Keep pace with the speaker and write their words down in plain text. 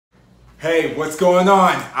Hey, what's going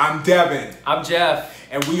on? I'm Devin. I'm Jeff.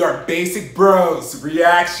 And we are Basic Bros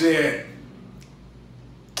Reaction.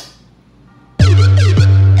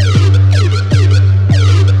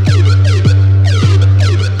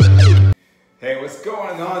 Hey, what's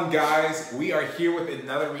going on, guys? We are here with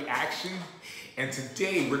another reaction. And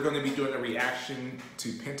today we're going to be doing a reaction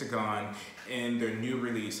to Pentagon and their new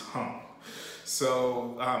release, Hump.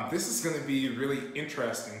 So this is going to be really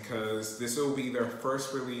interesting because this will be their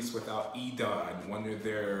first release without E-Don, one of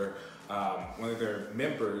their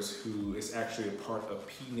members who is actually a part of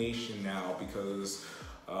P Nation now because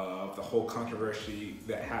of the whole controversy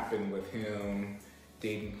that happened with him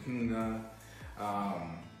dating Huna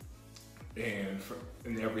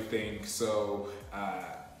and everything. So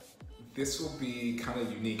this will be kind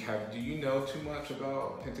of unique. Do you know too much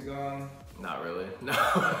about Pentagon? Not really. No.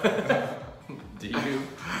 Do you?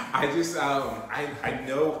 I just I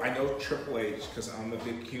know Triple H because I'm a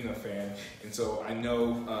big Huna fan, and so I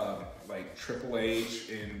know like Triple H,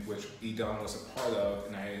 in which E-Don was a part of,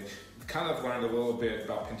 and I kind of learned a little bit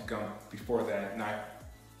about Pentagon before that, and I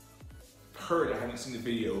haven't seen the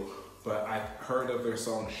video, but I've heard of their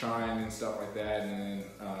song Shine and stuff like that, and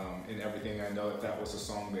everything. I know that was a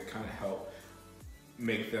song that kind of helped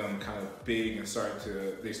make them kind of big and start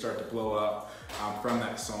to blow up from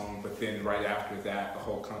that song. But then right after that, the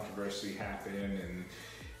whole controversy happened and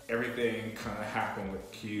everything kind of happened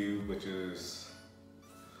with Q, which is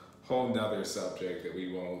a whole nother subject that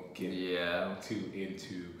we won't get too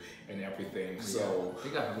into and everything. Yeah. So I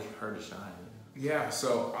think I've heard of Shine. Yeah,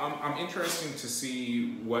 so I'm interested to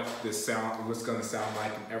see what what's going to sound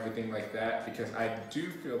like and everything like that, because I do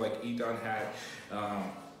feel like E-Don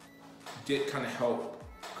did kind of help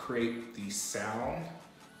create the sound.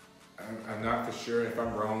 I'm not for sure. If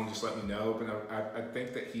I'm wrong, just let me know. But I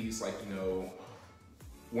think that he's like,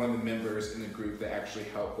 one of the members in the group that actually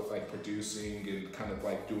helped with like producing and kind of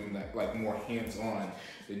like doing that like more hands-on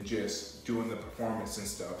than just doing the performance and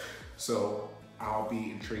stuff. So I'll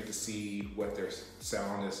be intrigued to see what their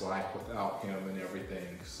sound is like without him and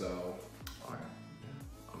everything. So, all right,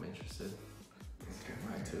 I'm interested. Okay.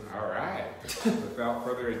 All right. Without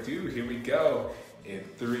further ado, here we go. In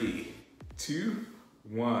 3, 2,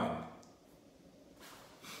 1. A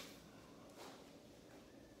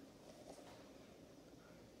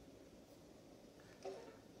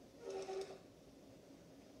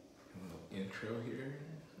little intro here.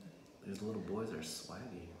 These little boys are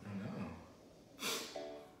swaggy. I know.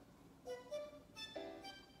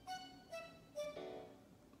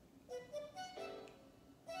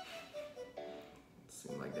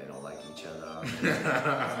 Seem like they don't like each other already.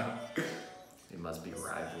 They must be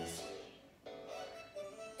rivals.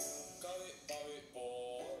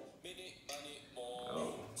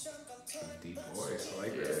 Oh, Deep voice, I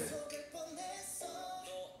like that.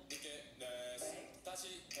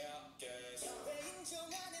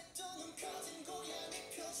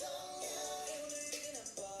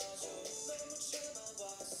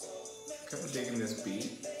 Kind of digging this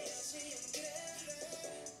beat.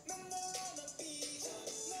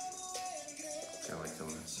 Kind of like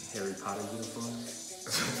some Harry Potter uniforms.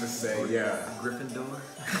 To say, yeah. Gryffindor.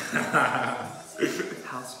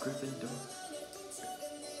 House Gryffindor.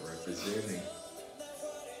 Representing.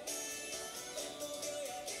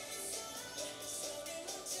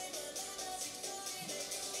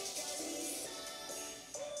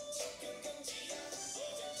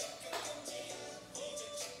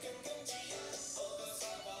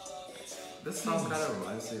 This song kind of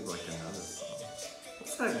reminds me of like another song.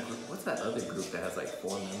 What's that other group that has like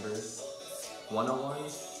 4 members? 101?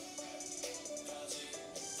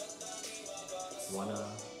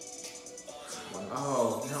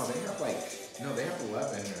 Oh no, they have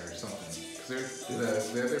 11 or something. Cause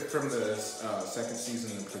they're from the second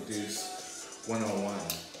season and produced 101.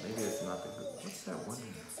 Maybe it's not the group. What's that one?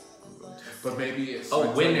 But maybe it's oh,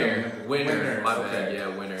 like Winner. My okay. bad. Yeah,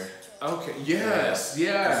 Winner. Okay. Yes.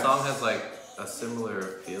 The song has like a similar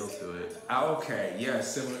feel to it. Okay. Yeah.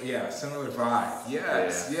 Similar vibe.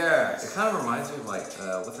 Yes. Yeah. Yes. It kind of reminds me of like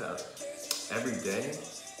what's that? Every Day.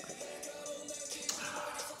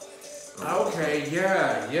 Okay.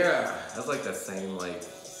 Yeah. That's like the same like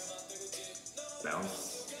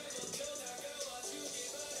bounce.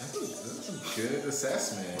 That's a good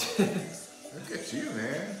assessment. Look at you,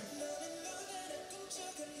 man.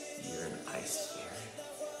 You're an ice fairy.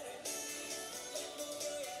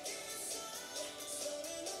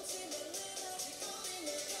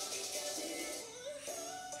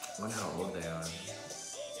 I wonder how old they are.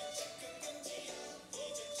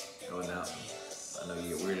 Oh, now I know you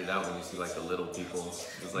get weirded out when you see like the little people.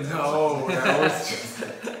 It's like no, that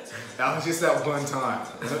was just that one time.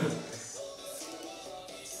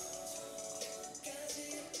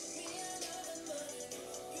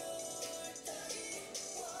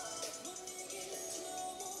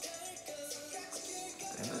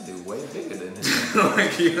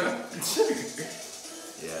 Like, yeah.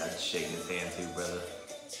 Yeah, I'd shake his hand too, brother.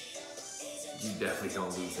 You definitely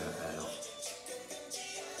don't lose that battle.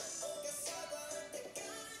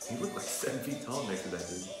 He looked like 7 feet tall next to that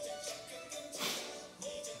dude.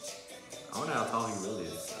 I wonder how tall he really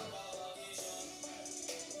is, though.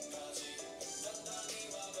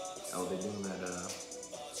 Oh, they're doing that,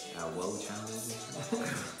 whoa challenge?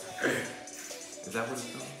 Is that what it's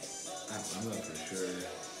called? I'm not for sure.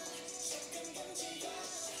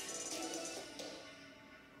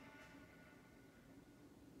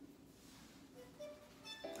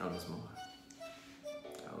 Oh, there's more.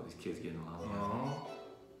 Oh, these kids getting along. Aww.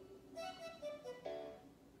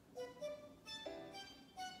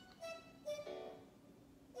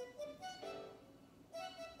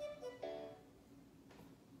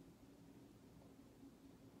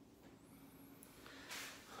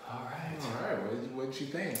 What'd you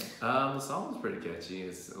think? The song was pretty catchy.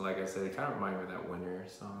 It's like I said, it kind of reminded me of that Winner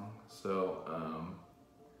song. So,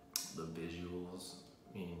 the visuals.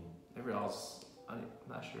 I mean, everyone else. I'm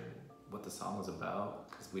not sure what the song was about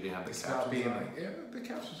because we didn't have the captions. Being like, yeah, the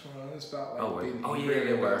captions were on. It's about like being yeah,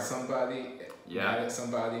 they were somebody, mad at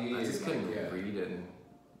somebody. I just couldn't like,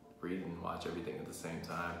 read and watch everything at the same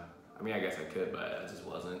time. I mean, I guess I could, but I just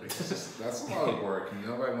wasn't. That's a lot of work.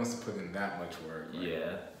 Nobody wants to put in that much work. Like.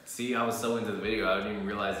 Yeah. See, I was so into the video, I didn't even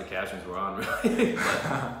realize the captions were on, really.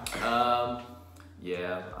 But,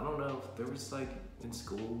 yeah, I don't know. There was like in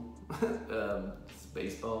school, this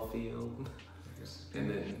baseball field. And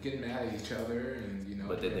then getting mad at each other, and you know.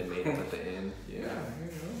 But then they made it at the end. Yeah. You know.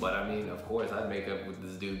 But I mean, of course, I'd make up with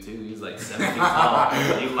this dude too. He was like 7 feet tall.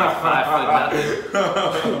 He was like 5 foot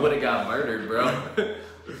nothing. Would have got murdered, bro.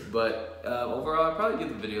 But overall, I'd probably give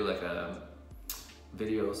the video like a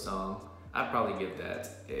video song. I'd probably give that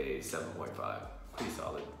a 7.5. Pretty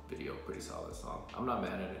solid video, pretty solid song. I'm not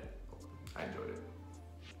mad at it. I enjoyed it.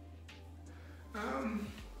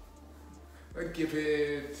 I'd give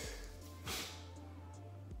it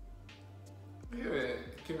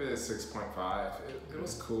a 6.5. It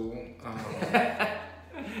was cool.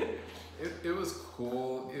 It was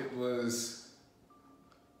cool. It was.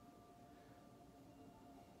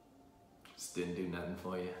 Just didn't do nothing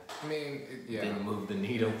for you. I mean, Didn't move the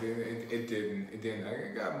needle. It didn't.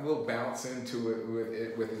 I got a little bounce into it with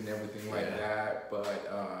it and everything like that, but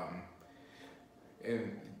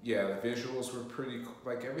and yeah, the visuals were pretty.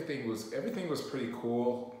 Like everything was pretty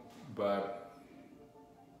cool, but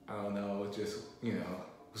I don't know. It just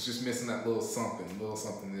was just missing that little something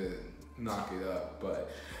to knock it up. But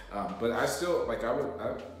I still like I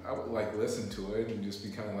would like listen to it and just be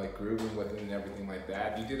kind of like grooving with it and everything like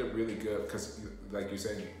that. You did it really good because like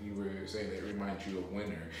you were saying that it reminds you of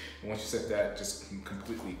Winter. And once you said that, just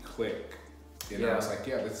completely click. And I was like,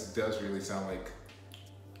 yeah, this does really sound like.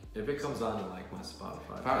 If it comes on like my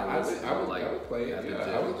Spotify, I would play it.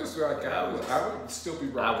 Yeah, I would just like I would still be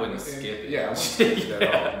rocking. I wouldn't skip it. Yeah, I wouldn't skip it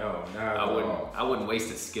at all. No, not at all. I wouldn't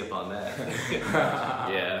waste a skip on that.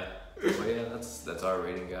 Yeah. But yeah, that's our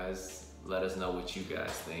rating, guys. Let us know what you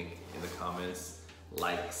guys think in the comments.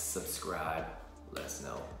 Like, subscribe, let us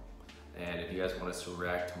know. And if you guys want us to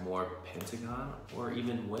react to more Pentagon or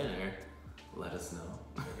even Winner, let us know.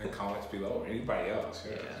 In the comments below, or anybody else.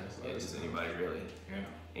 Yeah, just anybody really. Yeah.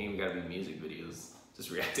 Ain't even gotta be music videos. Just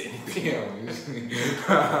react to anything.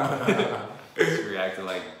 Just react to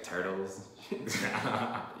like turtles.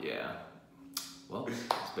 Yeah. Well,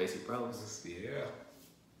 it's Basic Bros. Yeah.